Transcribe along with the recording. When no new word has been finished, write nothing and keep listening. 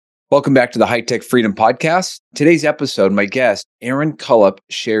Welcome back to the High Tech Freedom Podcast. Today's episode, my guest, Aaron Cullip,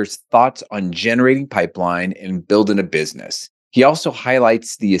 shares thoughts on generating pipeline and building a business. He also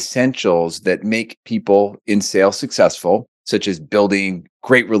highlights the essentials that make people in sales successful, such as building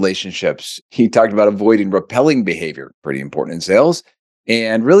great relationships. He talked about avoiding repelling behavior, pretty important in sales,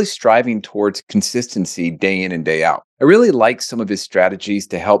 and really striving towards consistency day in and day out. I really like some of his strategies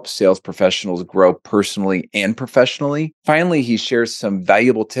to help sales professionals grow personally and professionally. Finally, he shares some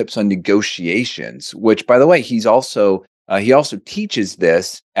valuable tips on negotiations, which, by the way, he also teaches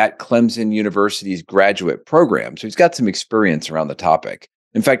this at Clemson University's graduate program. So he's got some experience around the topic.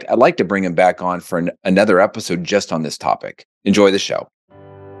 In fact, I'd like to bring him back on for another episode just on this topic. Enjoy the show.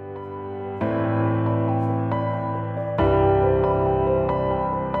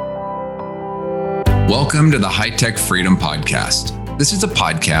 Welcome to the High Tech Freedom Podcast. This is a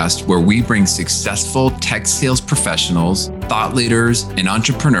podcast where we bring successful tech sales professionals, thought leaders, and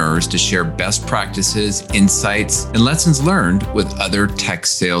entrepreneurs to share best practices, insights, and lessons learned with other tech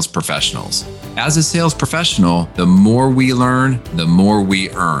sales professionals. As a sales professional, the more we learn, the more we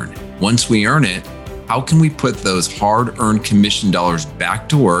earn. Once we earn it, how can we put those hard-earned commission dollars back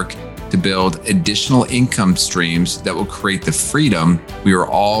to work to build additional income streams that will create the freedom we are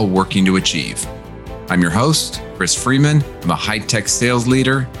all working to achieve? I'm your host, Chris Freeman. I'm a high-tech sales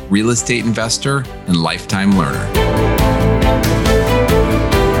leader, real estate investor, and lifetime learner.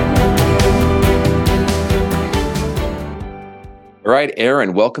 All right,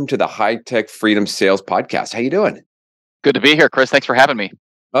 Aaron, welcome to the High Tech Freedom Sales Podcast. How you doing? Good to be here, Chris. Thanks for having me.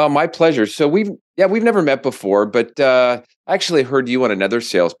 Oh, my pleasure. So we've never met before, but I actually heard you on another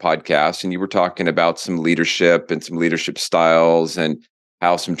sales podcast, and you were talking about some leadership and some leadership styles and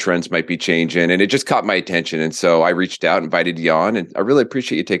how some trends might be changing. And it just caught my attention. And so I reached out, invited you on, and I really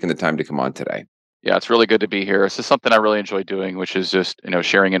appreciate you taking the time to come on today. Yeah, it's really good to be here. This is something I really enjoy doing, which is just,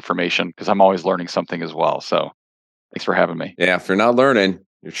 sharing information because I'm always learning something as well. So thanks for having me. Yeah, if you're not learning,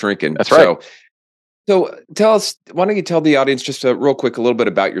 you're shrinking. That's right. So tell us, why don't you tell the audience just real quick a little bit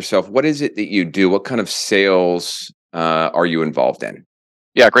about yourself? What is it that you do? What kind of sales are you involved in?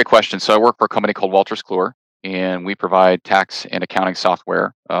 Yeah, great question. So I work for a company called Wolters Kluwer, and we provide tax and accounting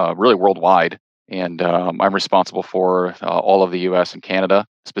software really worldwide. And I'm responsible for all of the US and Canada,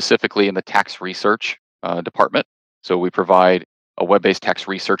 specifically in the tax research department. So we provide a web-based tax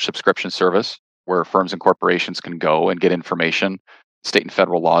research subscription service where firms and corporations can go and get information, state and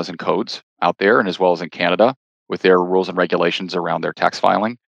federal laws and codes out there, and as well as in Canada with their rules and regulations around their tax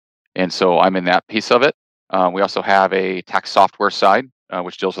filing. And so I'm in that piece of it. We also have a tax software side,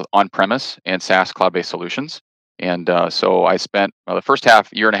 which deals with on-premise and SaaS cloud-based solutions. And so I spent the first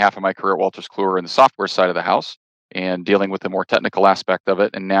year and a half of my career at Wolters Kluwer in the software side of the house and dealing with the more technical aspect of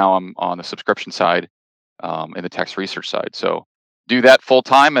it. And now I'm on the subscription side in the tax research side. So do that full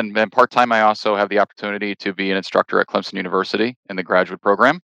time, and then part time I also have the opportunity to be an instructor at Clemson University in the graduate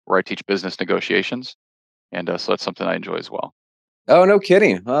program where I teach business negotiations. And so that's something I enjoy as well. Oh, no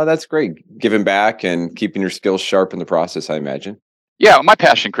kidding. Oh, that's great. Giving back and keeping your skills sharp in the process, I imagine. Yeah, my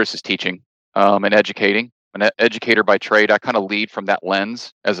passion, Chris, is teaching and educating. I'm an educator by trade. I kind of lead from that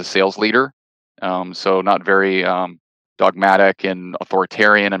lens as a sales leader. So not very dogmatic and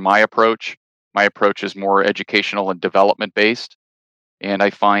authoritarian in my approach. My approach is more educational and development based. And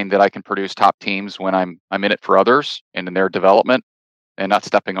I find that I can produce top teams when I'm in it for others and in their development and not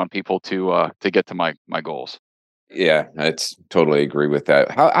stepping on people to get to my goals. Yeah, I totally agree with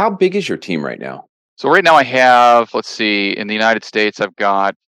that. How big is your team right now? So right now I have, let's see, in the United States, I've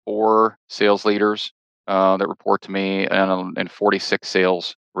got 4 sales leaders that report to me and 46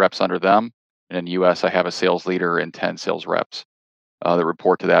 sales reps under them. And in the US, I have a sales leader and 10 sales reps that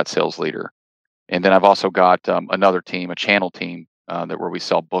report to that sales leader. And then I've also got another team, a channel team, where we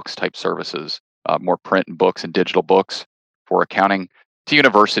sell books type services, more print and books and digital books for accounting to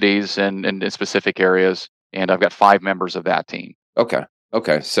universities and in specific areas. And I've got 5 members of that team. Okay.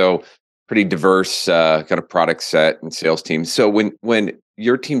 So pretty diverse kind of product set and sales team. So when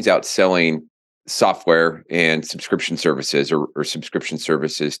your team's out selling software and subscription services or subscription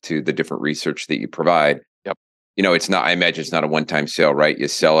services to the different research that you provide, Yep. I imagine it's not a one-time sale, right? You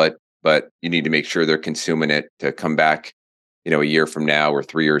sell it, but you need to make sure they're consuming it to come back, a year from now or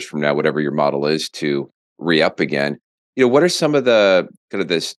 3 years from now, whatever your model is, to re-up again. What are some of the kind of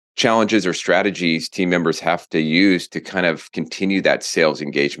this challenges or strategies team members have to use to kind of continue that sales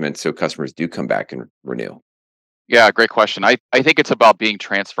engagement so customers do come back and renew? Yeah, great question. I think it's about being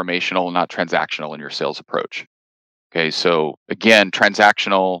transformational, not transactional in your sales approach. Okay, so again,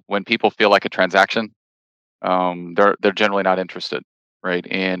 transactional, when people feel like a transaction, they're generally not interested. right?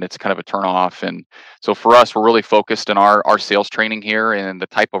 And it's kind of a turnoff. And so for us, we're really focused in our sales training here, and the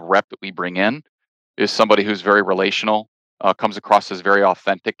type of rep that we bring in is somebody who's very relational, comes across as very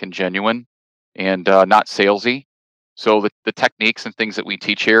authentic and genuine, and not salesy. So the techniques and things that we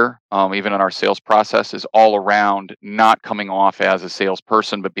teach here, even in our sales process, is all around not coming off as a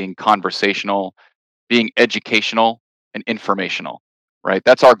salesperson, but being conversational, being educational and informational, right?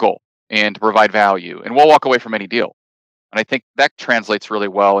 That's our goal, and to provide value. And we'll walk away from any deal. And I think that translates really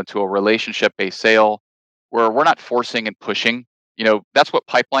well into a relationship based sale where we're not forcing and pushing. That's what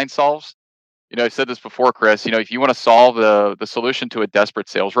pipeline solves. I've said this before, Chris. If you want to solve the solution to a desperate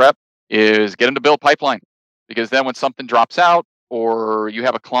sales rep is get them to build pipeline, because then when something drops out or you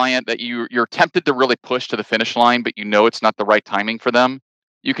have a client that you're tempted to really push to the finish line, but it's not the right timing for them,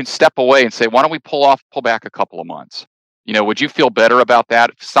 you can step away and say, why don't we pull back a couple of months? Would you feel better about that?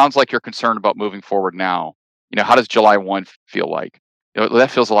 It sounds like you're concerned about moving forward now. How does July 1 feel like?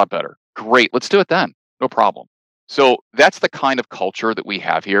 That feels a lot better. Great. Let's do it then. No problem. So that's the kind of culture that we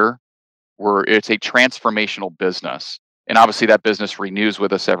have here, where it's a transformational business. And obviously that business renews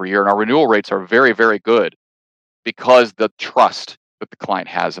with us every year. And our renewal rates are very, very good because the trust that the client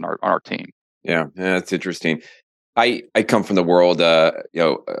has in our team. Yeah, that's interesting. I come from the world,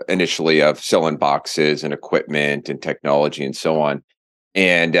 initially of selling boxes and equipment and technology and so on.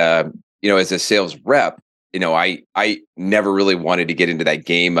 And as a sales rep, I never really wanted to get into that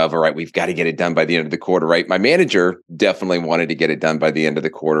game of, all right, we've got to get it done by the end of the quarter, right? My manager definitely wanted to get it done by the end of the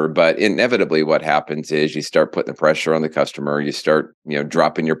quarter, but inevitably what happens is you start putting the pressure on the customer, you start,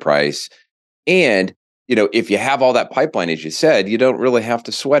 dropping your price. And if you have all that pipeline, as you said, you don't really have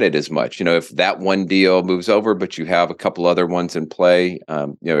to sweat it as much. If that one deal moves over, but you have a couple other ones in play,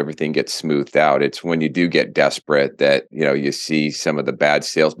 everything gets smoothed out. It's when you do get desperate that, you see some of the bad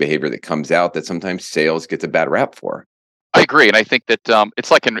sales behavior that comes out that sometimes sales gets a bad rap for. I agree. And I think that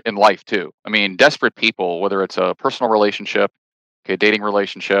it's like in life too. I mean, desperate people, whether it's a personal relationship, okay, dating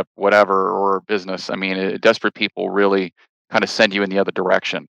relationship, whatever, or business, I mean, desperate people really kind of send you in the other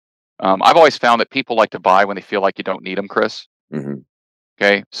direction. I've always found that people like to buy when they feel like you don't need them, Chris. Hmm.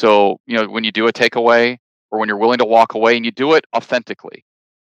 Okay. So, when you do a takeaway or when you're willing to walk away and you do it authentically.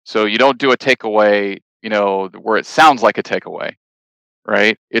 So you don't do a takeaway, where it sounds like a takeaway,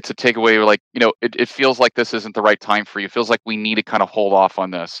 right? It's a takeaway where, like, it feels like this isn't the right time for you. It feels like we need to kind of hold off on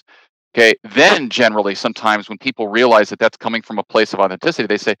this. Okay. Then generally, sometimes when people realize that that's coming from a place of authenticity,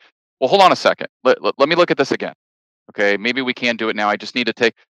 they say, well, hold on a second. Let me look at this again. Okay. Maybe we can do it now. I just need to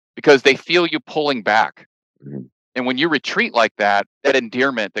take, because they feel you pulling back. Hmm. And when you retreat like that, that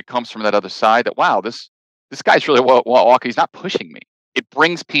endearment that comes from that other side, that, wow, this guy's really walking. He's not pushing me. It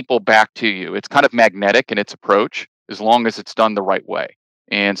brings people back to you. It's kind of magnetic in its approach, as long as it's done the right way.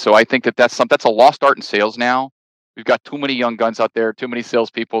 And so I think that that's a lost art in sales now. We've got too many young guns out there, too many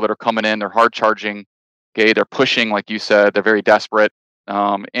salespeople that are coming in. They're hard charging. Okay, they're pushing, like you said. They're very desperate.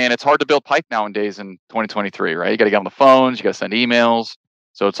 And it's hard to build pipe nowadays in 2023, right? You got to get on the phones. You got to send emails.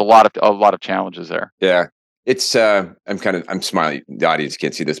 So it's a lot of challenges there. Yeah. It's I'm smiling. The audience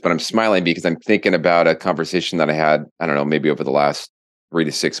can't see this, but I'm smiling because I'm thinking about a conversation that I had, I don't know, maybe over the last 3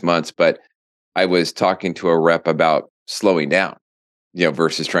 to 6 months, but I was talking to a rep about slowing down,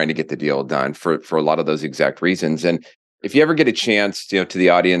 versus trying to get the deal done for a lot of those exact reasons. And if you ever get a chance, to the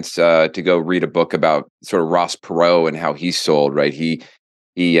audience, to go read a book about sort of Ross Perot and how he sold, right? He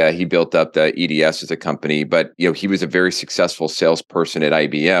built up the EDS as a company, but he was a very successful salesperson at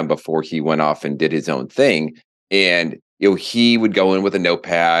IBM before he went off and did his own thing. And he would go in with a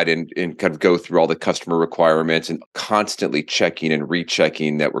notepad and kind of go through all the customer requirements and constantly checking and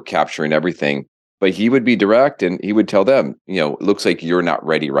rechecking that we're capturing everything. But he would be direct and he would tell them, it looks like you're not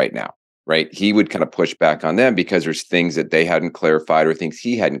ready right now. Right. He would kind of push back on them because there's things that they hadn't clarified or things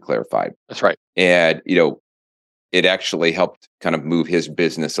he hadn't clarified. That's right. And, it actually helped kind of move his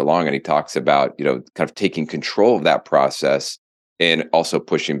business along. And he talks about, kind of taking control of that process and also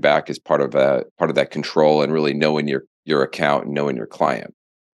pushing back as part of that control and really knowing your account and knowing your client.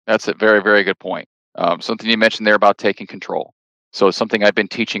 That's a very, very good point. Something you mentioned there about taking control. So it's something I've been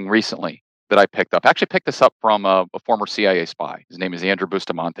teaching recently that I picked up. I actually picked this up from a former CIA spy. His name is Andrew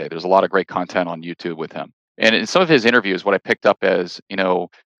Bustamante. There's a lot of great content on YouTube with him. And in some of his interviews, what I picked up as,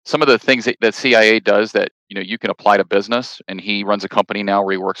 some of the things that CIA does that, you can apply to business, and he runs a company now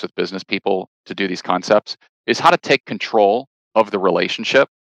where he works with business people to do these concepts, is how to take control of the relationship.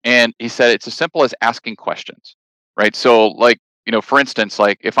 And he said it's as simple as asking questions, right? So, like, for instance,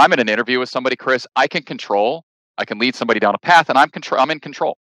 like if I'm in an interview with somebody, Chris, I can lead somebody down a path, and I'm in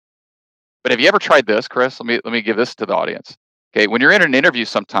control. But have you ever tried this, Chris? Let me give this to the audience. Okay, when you're in an interview,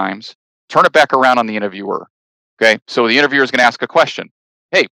 sometimes turn it back around on the interviewer. Okay. So the interviewer is going to ask a question.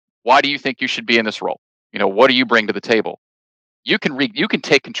 Hey, why do you think you should be in this role? What do you bring to the table? You can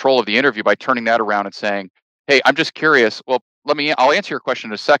take control of the interview by turning that around and saying, "Hey, I'm just curious. Well, I'll answer your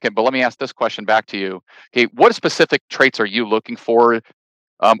question in a second, but let me ask this question back to you. Okay, what specific traits are you looking for,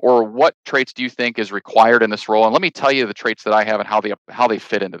 or what traits do you think is required in this role? And let me tell you the traits that I have and how they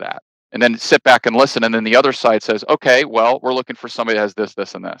fit into that." And then sit back and listen. And then the other side says, "Okay, well, we're looking for somebody that has this,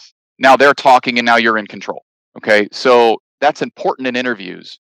 this, and this." Now they're talking, and now you're in control. Okay, so that's important in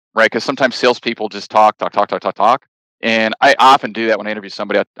interviews, right? Because sometimes salespeople just talk, talk, talk, talk, talk, talk. And I often do that when I interview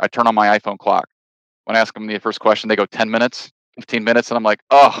somebody. I turn on my iPhone clock. When I ask them the first question, they go 10 minutes, 15 minutes. And I'm like,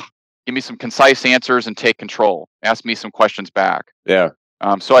 oh, give me some concise answers and take control. Ask me some questions back. Yeah.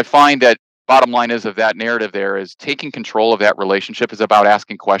 So I find that bottom line is of that narrative there is taking control of that relationship is about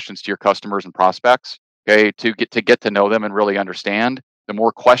asking questions to your customers and prospects, okay, to get to know them and really understand. The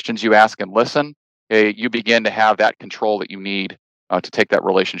more questions you ask and listen, okay, you begin to have that control that you need to take that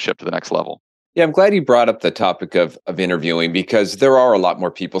relationship to the next level. Yeah, I'm glad you brought up the topic of interviewing because there are a lot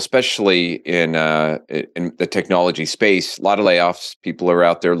more people, especially in the technology space. A lot of layoffs. People are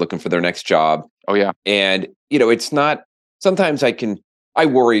out there looking for their next job, Oh yeah, and it's not. Sometimes I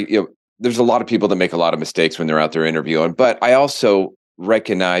worry. There's a lot of people that make a lot of mistakes when they're out there interviewing, but I also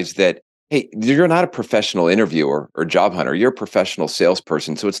recognize that hey, you're not a professional interviewer or job hunter. You're a professional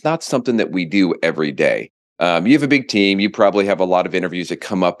salesperson, so it's not something that we do every day. You have a big team. You probably have a lot of interviews that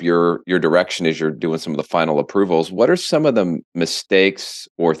come up your direction as you're doing some of the final approvals. What are some of the mistakes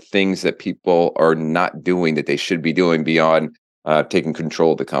or things that people are not doing that they should be doing beyond taking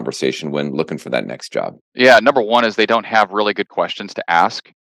control of the conversation when looking for that next job? yeah. Number one is they don't have really good questions to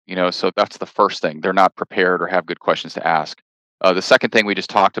ask. So that's the first thing. They're not prepared or have good questions to ask. The second thing we just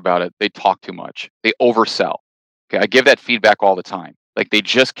talked about it. They talk too much. They oversell. Okay, I give that feedback all the time. Like they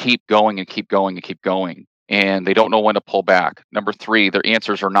just keep going and keep going and keep going, and they don't know when to pull back. Number three, their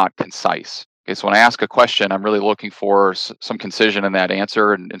answers are not concise. Okay, so when I ask a question, I'm really looking for some concision in that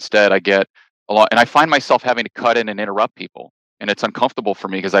answer, and instead I get a lot, and I find myself having to cut in and interrupt people, and it's uncomfortable for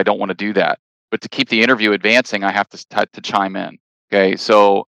me because I don't want to do that. But to keep the interview advancing, I have to chime in. Okay,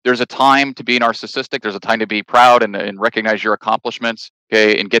 so there's a time to be narcissistic. There's a time to be proud and recognize your accomplishments.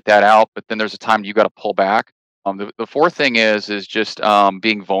 Okay, and get that out. But then there's a time you got to pull back. The fourth thing is just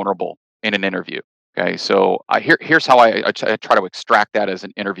being vulnerable in an interview. Okay, so here's how I try to extract that as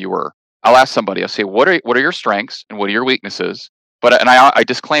an interviewer. I'll ask somebody. I'll say, what are your strengths and what are your weaknesses? But I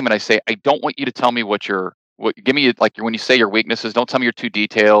disclaim and I say, I don't want you to tell me give me like when you say your weaknesses. Don't tell me you're too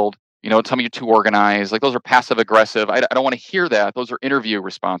detailed. Tell me you're too organized. Like those are passive aggressive. I don't want to hear that. Those are interview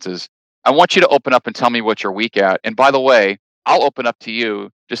responses. I want you to open up and tell me what you're weak at. And by the way, I'll open up to you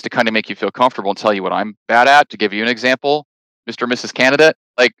just to kind of make you feel comfortable and tell you what I'm bad at. To give you an example, Mr. and Mrs. Candidate,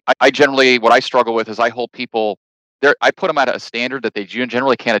 like I generally, what I struggle with is I hold people there. I put them at a standard that they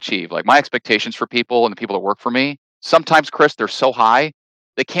generally can't achieve. Like my expectations for people and the people that work for me, sometimes, Chris, they're so high,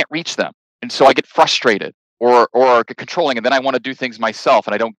 they can't reach them. And so I get frustrated or controlling, and then I want to do things myself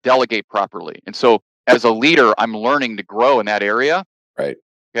and I don't delegate properly. And so as a leader, I'm learning to grow in that area. Right.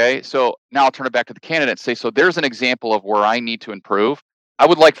 Okay, so now I'll turn it back to the candidate and say, so there's an example of where I need to improve. I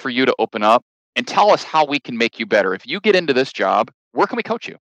would like for you to open up and tell us how we can make you better. If you get into this job, where can we coach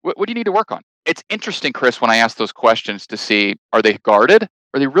you? What do you need to work on? It's interesting, Chris, when I ask those questions to see, are they guarded?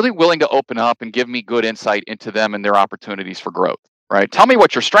 Are they really willing to open up and give me good insight into them and their opportunities for growth, right? Tell me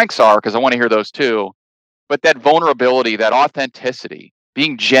what your strengths are, because I want to hear those too. But that vulnerability, that authenticity,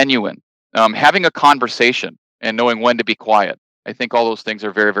 being genuine, having a conversation and knowing when to be quiet. I think all those things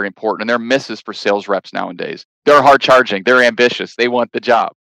are very, very important. And they're misses for sales reps nowadays. They're hard charging. They're ambitious. They want the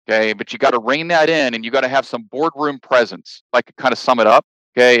job. Okay. But you got to rein that in and you got to have some boardroom presence. If I could kind of sum it up.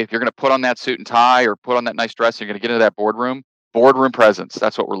 Okay. If you're going to put on that suit and tie or put on that nice dress, you're going to get into that boardroom presence.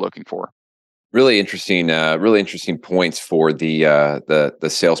 That's what we're looking for. Really interesting points for the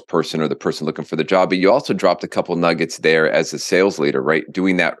salesperson or the person looking for the job. But you also dropped a couple nuggets there as a sales leader, right?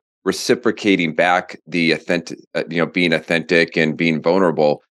 Doing that, reciprocating back the authentic, being authentic and being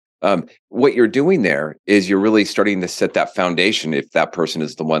vulnerable. What you're doing there is you're really starting to set that foundation. If that person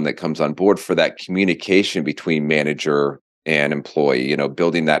is the one that comes on board for that communication between manager and employee,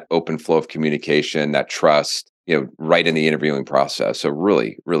 building that open flow of communication, that trust, right in the interviewing process. So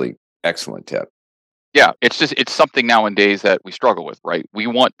really, really excellent tip. Yeah, it's something nowadays that we struggle with, right? We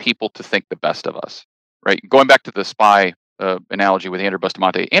want people to think the best of us, right? Going back to the spy analogy with Andrew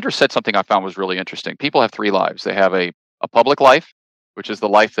Bustamante, Andrew said something I found was really interesting. People have three lives. They have a public life, which is the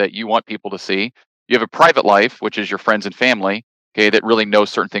life that you want people to see. You have a private life, which is your friends and family, okay, that really know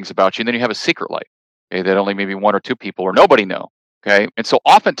certain things about you. And then you have a secret life, okay, that only maybe one or two people or nobody know, okay? And so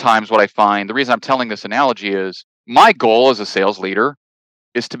oftentimes what I find, the reason I'm telling this analogy is My goal as a sales leader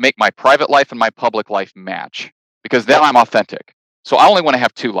is to make my private life and my public life match, because then I'm authentic. So I only want to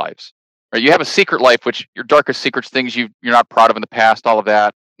have two lives. Right? You have a secret life, which your darkest secrets, things you're not proud of in the past, all of that.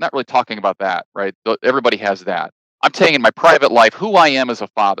 I'm not really talking about that, right? Everybody has that. I'm saying in my private life who I am as a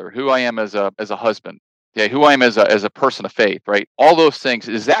father, who I am as a husband, okay, who I am as a person of faith, right? All those things,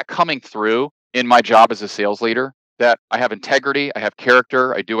 is that coming through in my job as a sales leader? That I have integrity, I have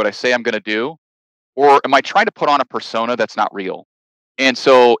character, I do what I say I'm going to do, or am I trying to put on a persona that's not real? And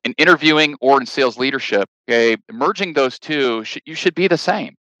so in interviewing or in sales leadership, okay, merging those two, you should be the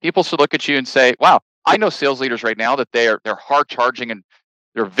same. People should look at you and say, wow, I know sales leaders right now that they're hard charging and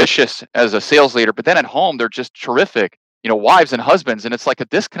they're vicious as a sales leader, but then at home they're just terrific, wives and husbands. And it's like a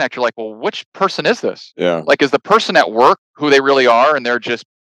disconnect. You're like, well, which person is this? Yeah. Like, is the person at work who they really are and they're just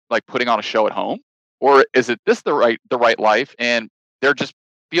like putting on a show at home? Or is it this the right life and they're just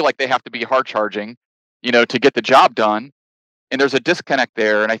feel like they have to be hard charging, to get the job done? And there's a disconnect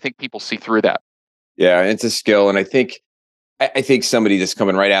there, and I think people see through that. Yeah, it's a skill. And I think somebody that's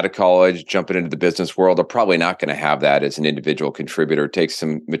coming right out of college, jumping into the business world, are probably not going to have that as an individual contributor. It takes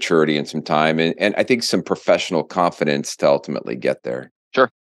some maturity and some time, and I think some professional confidence to ultimately get there.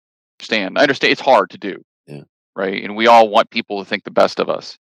 Sure. I understand it's hard to do. Yeah. Right. And we all want people to think the best of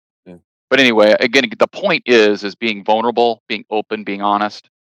us. Yeah. But anyway, again, the point is being vulnerable, being open, being honest.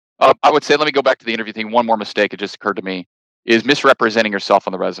 I would say, let me go back to the interview thing. One more mistake, it just occurred to me, is misrepresenting yourself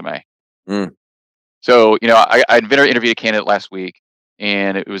on the resume. Mm. So, I interviewed a candidate last week,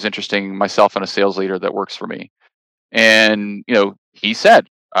 and it was interesting, myself and a sales leader that works for me. And, he said,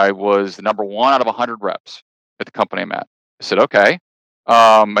 I was the number one out of 100 reps at the company I'm at. I said, okay.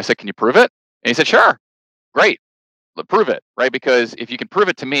 I said, can you prove it? And he said, sure. Great. Prove it, right? Because if you can prove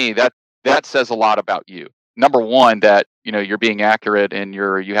it to me, that says a lot about you. Number one, that, you're being accurate and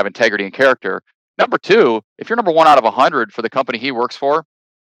you have integrity and character. Number two, if you're number one out of 100 for the company he works for,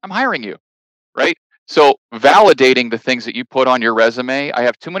 I'm hiring you, right? So validating the things that you put on your resume. I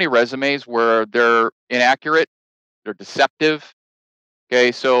have too many resumes where they're inaccurate, they're deceptive.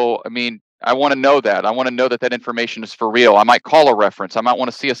 Okay, so I want to know that. I want to know that information is for real. I might call a reference. I might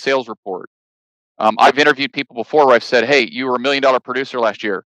want to see a sales report. I've interviewed people before where I've said, "Hey, you were $1 million producer last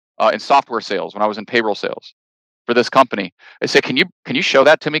year in software sales when I was in payroll sales for this company." I said, "Can you show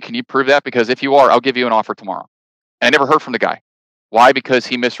that to me? Can you prove that? Because if you are, I'll give you an offer tomorrow." And I never heard from the guy. Why? Because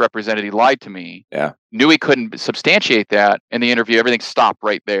he misrepresented. He lied to me. Yeah. Knew he couldn't substantiate that in the interview. Everything stopped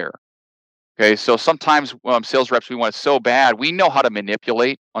right there. Okay, so sometimes sales reps, we want it so bad. We know how to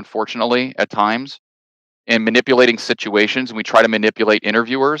manipulate, unfortunately, at times, in manipulating situations, and we try to manipulate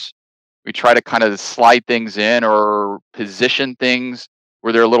interviewers. We try to kind of slide things in or position things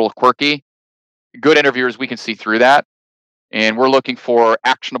where they're a little quirky. Good interviewers, we can see through that. And we're looking for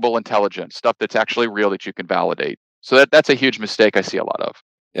actionable intelligence, stuff that's actually real that you can validate. So that's a huge mistake I see a lot of.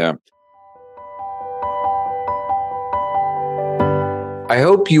 Yeah. I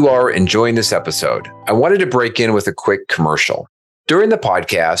hope you are enjoying this episode. I wanted to break in with a quick commercial. During the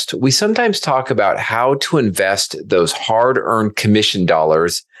podcast, we sometimes talk about how to invest those hard-earned commission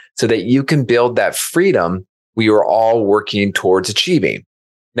dollars so that you can build that freedom we are all working towards achieving.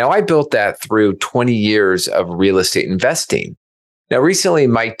 Now, I built that through 20 years of real estate investing. Now, recently,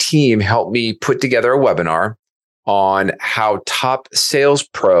 my team helped me put together a webinar on how top sales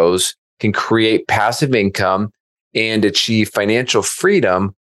pros can create passive income and achieve financial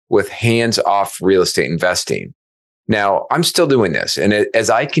freedom with hands-off real estate investing. Now, I'm still doing this. And as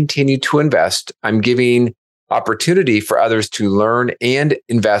I continue to invest, I'm giving opportunity for others to learn and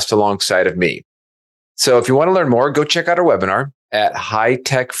invest alongside of me. So if you want to learn more, go check out our webinar at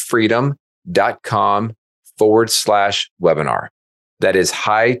hightechfreedom.com/webinar. That is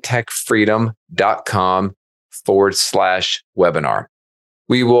hightechfreedom.com/webinar.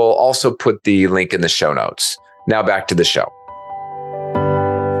 We will also put the link in the show notes. Now back to the show.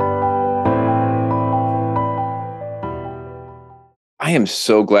 I am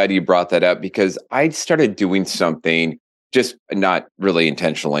so glad you brought that up because I started doing something, just not really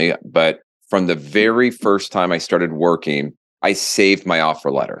intentionally, but from the very first time I started working, I saved my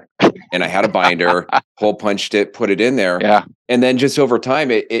offer letter and I had a binder, hole punched it, put it in there. Yeah. And then just over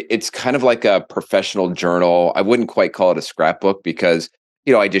time, it's kind of like a professional journal. I wouldn't quite call it a scrapbook because,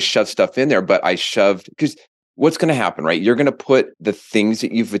 I just shoved stuff in there, but I shoved, because what's going to happen, right? You're going to put the things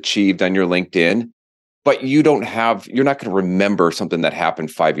that you've achieved on your LinkedIn, but you're not going to remember something that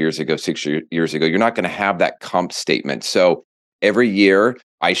happened 5 years ago, 6 years ago. You're not going to have that comp statement. So every year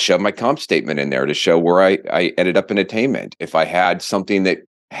I shove my comp statement in there to show where I ended up in attainment. If I had something that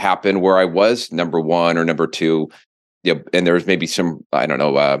happened where I was number one or number two, and there was maybe some, I don't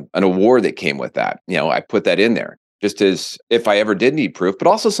know, an award that came with that, I put that in there. just as if I ever did need proof. But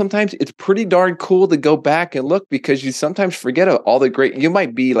also sometimes it's pretty darn cool to go back and look because you sometimes forget all the great, you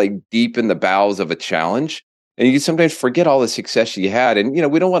might be like deep in the bowels of a challenge and you sometimes forget all the success you had. And,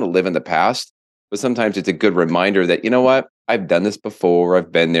 we don't want to live in the past, but sometimes it's a good reminder that, you know what, I've done this before.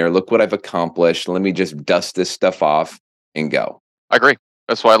 I've been there. Look what I've accomplished. Let me just dust this stuff off and go. I agree.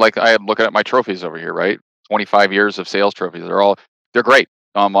 That's why I am looking at my trophies over here, right? 25 years of sales trophies. They're great.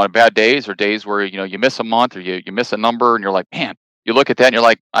 On bad days or days where, you miss a month or you miss a number and you're like, man, you look at that and you're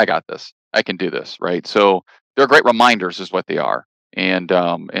like, I got this. I can do this. Right. So they're great reminders is what they are. And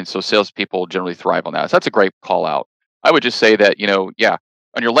so salespeople generally thrive on that. So that's a great call out. I would just say that, yeah,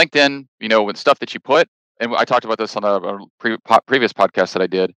 on your LinkedIn, with stuff that you put, and I talked about this on a previous podcast that I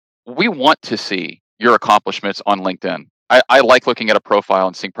did. We want to see your accomplishments on LinkedIn. I like looking at a profile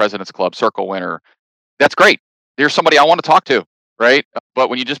and seeing President's Club, Circle winner. That's great. There's somebody I want to talk to, right? But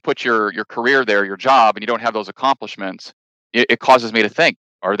when you just put your career there, your job, and you don't have those accomplishments, it causes me to think: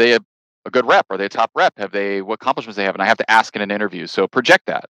 Are they a good rep? Are they a top rep? What accomplishments they have? And I have to ask in an interview. So project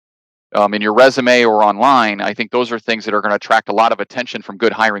that in your resume or online. I think those are things that are going to attract a lot of attention from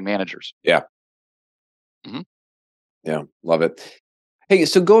good hiring managers. Yeah. hmm Yeah. Love it. Hey,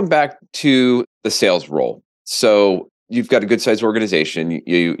 so going back to the sales role. So you've got a good sized organization.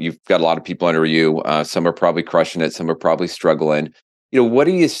 You've got a lot of people under you. Some are probably crushing it. Some are probably struggling. What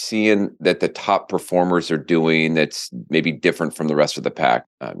are you seeing that the top performers are doing that's maybe different from the rest of the pack?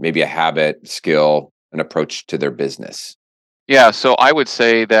 Maybe a habit, skill, an approach to their business. Yeah. So I would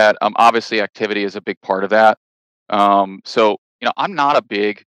say that obviously activity is a big part of that. So I'm not a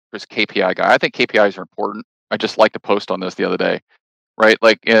big just KPI guy. I think KPIs are important. I just like to post on this the other day, right?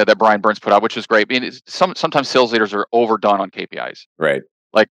 Like that Brian Burns put out, which is great. I mean, sometimes sales leaders are overdone on KPIs. Right.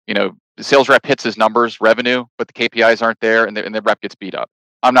 Like, the sales rep hits his numbers, revenue, but the KPIs aren't there and the rep gets beat up.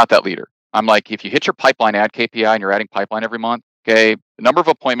 I'm not that leader. I'm like, if you hit your pipeline ad KPI and you're adding pipeline every month, okay, the number of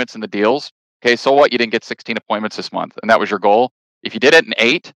appointments in the deals, okay, so what? You didn't get 16 appointments this month and that was your goal. If you did it in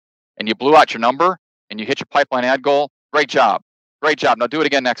 8 and you blew out your number and you hit your pipeline ad goal, great job. Great job. Now do it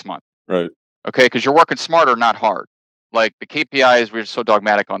again next month. Right. Okay, because you're working smarter, not hard. Like the KPIs, we're so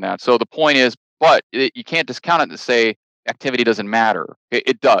dogmatic on that. So the point is, but you can't discount it and say activity doesn't matter.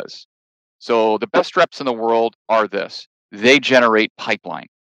 It does. So the best reps in the world are this. They generate pipeline,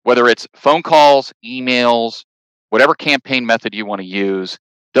 whether it's phone calls, emails, whatever campaign method you want to use,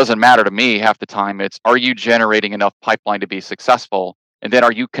 doesn't matter to me half the time. It's, are you generating enough pipeline to be successful? And then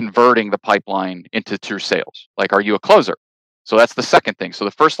are you converting the pipeline into true sales? Like, are you a closer? So that's the second thing. So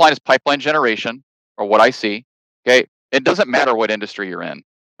the first line is pipeline generation, or what I see. Okay. It doesn't matter what industry you're in.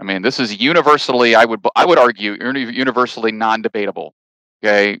 I mean, this is universally, I would argue, universally non-debatable.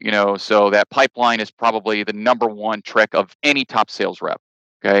 Okay, so that pipeline is probably the number one trick of any top sales rep.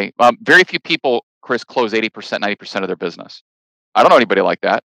 Okay, very few people, Chris, close 80%, 90% of their business. I don't know anybody like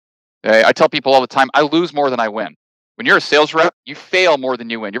that. Okay? I tell people all the time, I lose more than I win. When you're a sales rep, you fail more than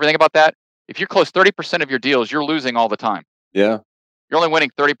you win. You ever think about that? If you close 30% of your deals, you're losing all the time. Yeah. You're only winning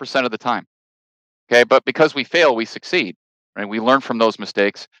 30% of the time. Okay, but because we fail, we succeed. Right? We learn from those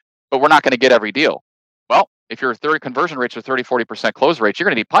mistakes, but we're not going to get every deal. Well, if your 30 conversion rates are 30, 40% close rates, you're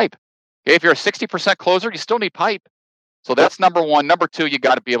going to need pipe. Okay, if you're a 60% closer, you still need pipe. So that's number one. Number two, you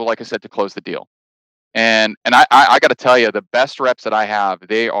got to be able, like I said, to close the deal. And I got to tell you, the best reps that I have,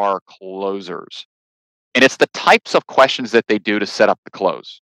 they are closers. And it's the types of questions that they do to set up the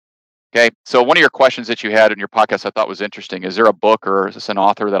close. Okay, so one of your questions that you had in your podcast I thought was interesting. Is there a book or is this an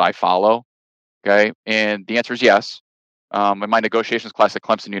author that I follow? Okay, and the answer is yes. In my negotiations class at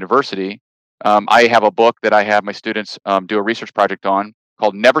Clemson University, I have a book that I have my students do a research project on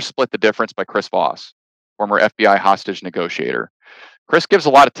called Never Split the Difference by Chris Voss, former FBI hostage negotiator. Chris gives a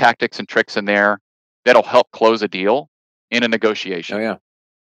lot of tactics and tricks in there that'll help close a deal in a negotiation. Oh, yeah.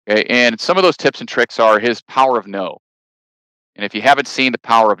 Okay. And some of those tips and tricks are his power of no. And if you haven't seen the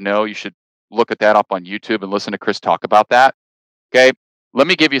power of no, you should look at that up on YouTube and listen to Chris talk about that. Okay. Let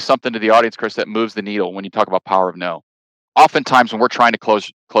me give you something to the audience, Chris, that moves the needle when you talk about power of no. Oftentimes when we're trying to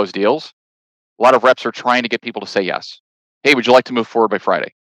close deals, a lot of reps are trying to get people to say yes. Hey, would you like to move forward by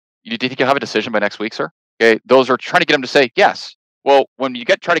Friday? Do you think you'll have a decision by next week, sir? Okay, those are trying to get them to say yes. Well, when you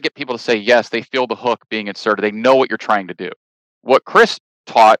try to get people to say yes, they feel the hook being inserted. They know what you're trying to do. What Chris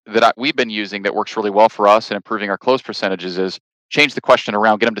taught that we've been using that works really well for us and improving our close percentages is change the question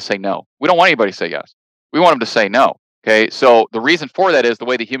around, get them to say no. We don't want anybody to say yes. We want them to say no. Okay, so the reason for that is the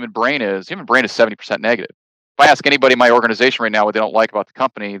way the human brain is 70% negative. If I ask anybody in my organization right now what they don't like about the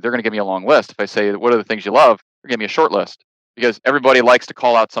company, they're going to give me a long list. If I say, what are the things you love? They're going to give me a short list because everybody likes to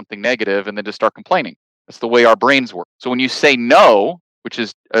call out something negative and then just start complaining. That's the way our brains work. So when you say no, which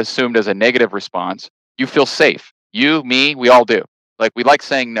is assumed as a negative response, you feel safe. You, me, we all do. Like we like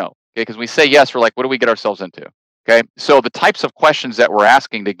saying no. Okay, because we say yes, we're like, what do we get ourselves into? Okay, so the types of questions that we're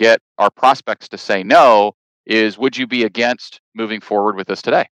asking to get our prospects to say no is, would you be against moving forward with this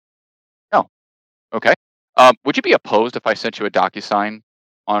today? No. Okay. Would you be opposed if I sent you a DocuSign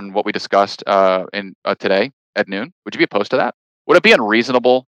on what we discussed in today at noon? Would you be opposed to that? Would it be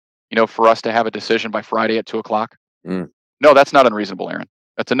unreasonable, for us to have a decision by Friday at 2 o'clock? Mm. No, that's not unreasonable, Aaron.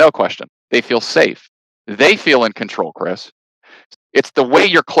 That's a no question. They feel safe. They feel in control, Chris. It's the way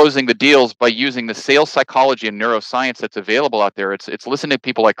you're closing the deals by using the sales psychology and neuroscience that's available out there. It's listening to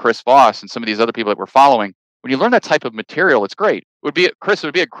people like Chris Voss and some of these other people that we're following. When you learn that type of material, it's great. Chris, it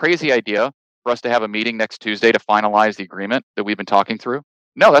would be a crazy idea for us to have a meeting next Tuesday to finalize the agreement that we've been talking through.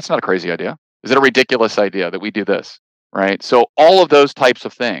 No, that's not a crazy idea. Is it a ridiculous idea that we do this? Right. So all of those types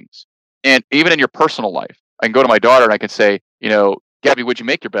of things. And even in your personal life, I can go to my daughter and I can say, Gabby, would you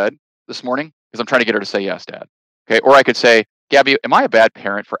make your bed this morning? Because I'm trying to get her to say yes, Dad. Okay. Or I could say, Gabby, am I a bad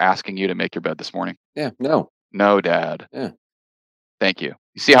parent for asking you to make your bed this morning? Yeah. No. No, Dad. Yeah. Thank you.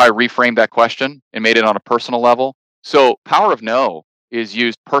 You see how I reframed that question and made it on a personal level? So, power of no is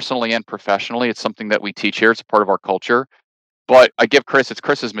used personally and professionally. It's something that we teach here. It's a part of our culture. But I give Chris, it's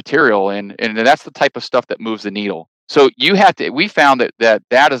Chris's material, and that's the type of stuff that moves the needle. So we found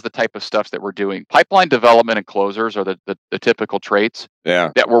that is the type of stuff that we're doing. Pipeline development and closers are the typical traits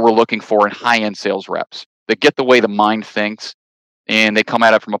that we're looking for in high-end sales reps that get the way the mind thinks and they come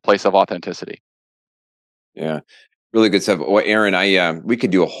at it from a place of authenticity. Yeah. Really good stuff. Well, Aaron, we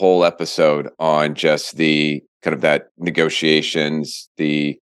could do a whole episode on just the kind of that negotiations,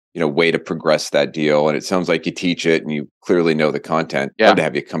 the way to progress that deal. And it sounds like you teach it and you clearly know the content. Yeah. Love to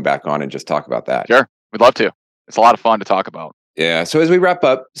have you come back on and just talk about that. Sure. We'd love to. It's a lot of fun to talk about. Yeah. So as we wrap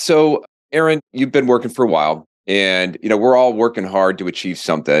up, Aaron, you've been working for a while and we're all working hard to achieve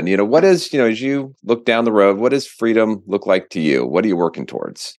something. What is, as you look down the road, what does freedom look like to you? What are you working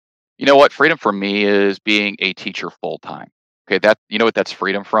towards? You know what? Freedom for me is being a teacher full time. Okay, you know what that's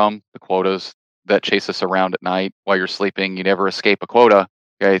freedom from? The quotas that chase us around at night while you're sleeping. You never escape a quota.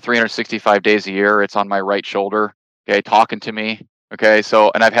 Okay, 365 days a year, it's on my right shoulder. Okay, talking to me. Okay,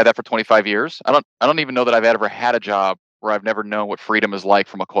 and I've had that for 25 years. I don't even know that I've ever had a job where I've never known what freedom is like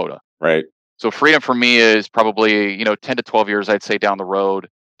from a quota. Right. So freedom for me is probably 10 to 12 years, I'd say, down the road,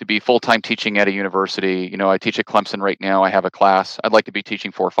 to be full-time teaching at a university. I teach at Clemson right now. I have a class. I'd like to be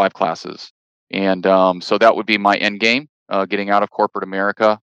teaching 4 or 5 classes. And so that would be my end game, getting out of corporate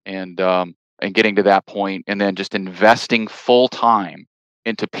America and getting to that point, and then just investing full-time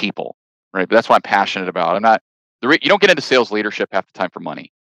into people, right? But that's what I'm passionate about. You don't get into sales leadership half the time for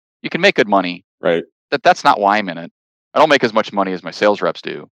money. You can make good money. Right. That's not why I'm in it. I don't make as much money as my sales reps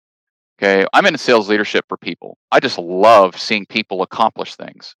do. Okay, I'm in sales leadership for people. I just love seeing people accomplish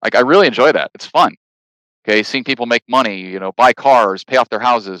things. Like, I really enjoy that. It's fun. Okay, seeing people make money, buy cars, pay off their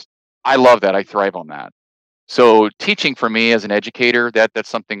houses. I love that. I thrive on that. So teaching for me as an educator, that's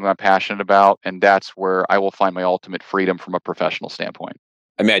something I'm passionate about, and that's where I will find my ultimate freedom from a professional standpoint.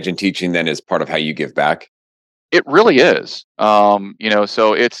 I imagine teaching then is part of how you give back. It really is.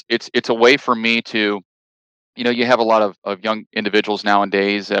 So it's a way for me to, you have a lot of young individuals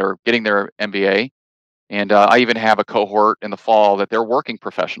nowadays that are getting their MBA. And I even have a cohort in the fall that they're working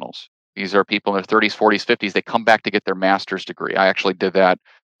professionals. These are people in their 30s, 40s, 50s. They come back to get their master's degree. I actually did that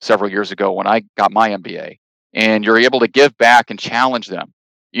several years ago when I got my MBA. And you're able to give back and challenge them.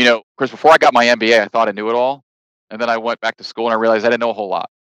 Chris, before I got my MBA, I thought I knew it all. And then I went back to school and I realized I didn't know a whole lot.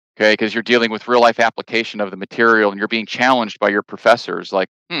 Okay, because you're dealing with real life application of the material and you're being challenged by your professors. Like,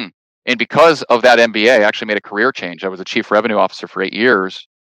 And because of that MBA, I actually made a career change. I was a chief revenue officer for 8 years.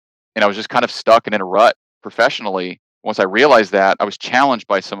 And I was just kind of stuck and in a rut professionally. Once I realized that, I was challenged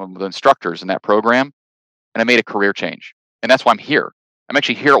by some of the instructors in that program, and I made a career change. And that's why I'm here. I'm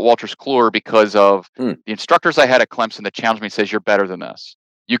actually here at Walters Kluwer because of the instructors I had at Clemson that challenged me and says, you're better than this.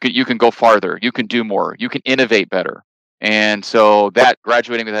 You can go farther. You can do more. You can innovate better. And so that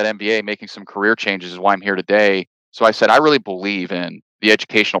graduating with that MBA, making some career changes is why I'm here today. So I said, I really believe in the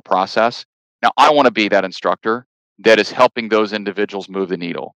educational process. Now, I want to be that instructor that is helping those individuals move the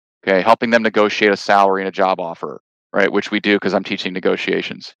needle. Okay, helping them negotiate a salary and a job offer, right? Which we do because I'm teaching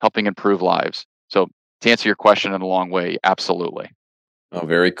negotiations, helping improve lives. So to answer your question in a long way, absolutely. Oh,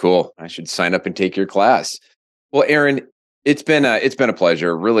 very cool. I should sign up and take your class. Well, Aaron, it's been a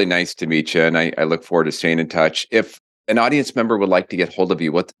pleasure. Really nice to meet you, and I look forward to staying in touch. If an audience member would like to get hold of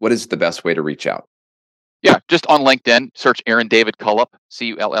you, what is the best way to reach out? Yeah, just on LinkedIn, search Aaron David Cullip,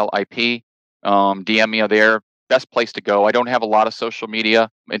 Cullip. DM me there. Best place to go. I don't have a lot of social media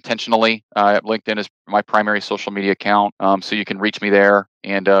intentionally. LinkedIn is my primary social media account. So you can reach me there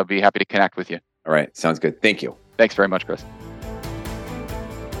and be happy to connect with you. All right. Sounds good. Thank you. Thanks very much, Chris.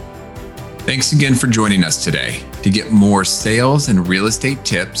 Thanks again for joining us today. To get more sales and real estate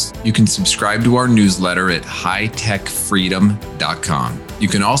tips, you can subscribe to our newsletter at hightechfreedom.com. You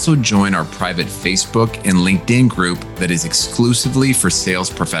can also join our private Facebook and LinkedIn group that is exclusively for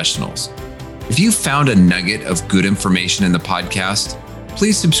sales professionals. If you found a nugget of good information in the podcast,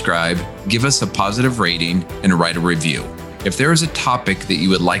 please subscribe, give us a positive rating, and write a review. If there is a topic that you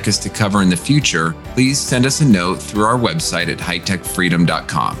would like us to cover in the future, please send us a note through our website at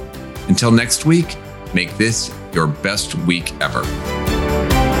hightechfreedom.com. Until next week, make this your best week ever.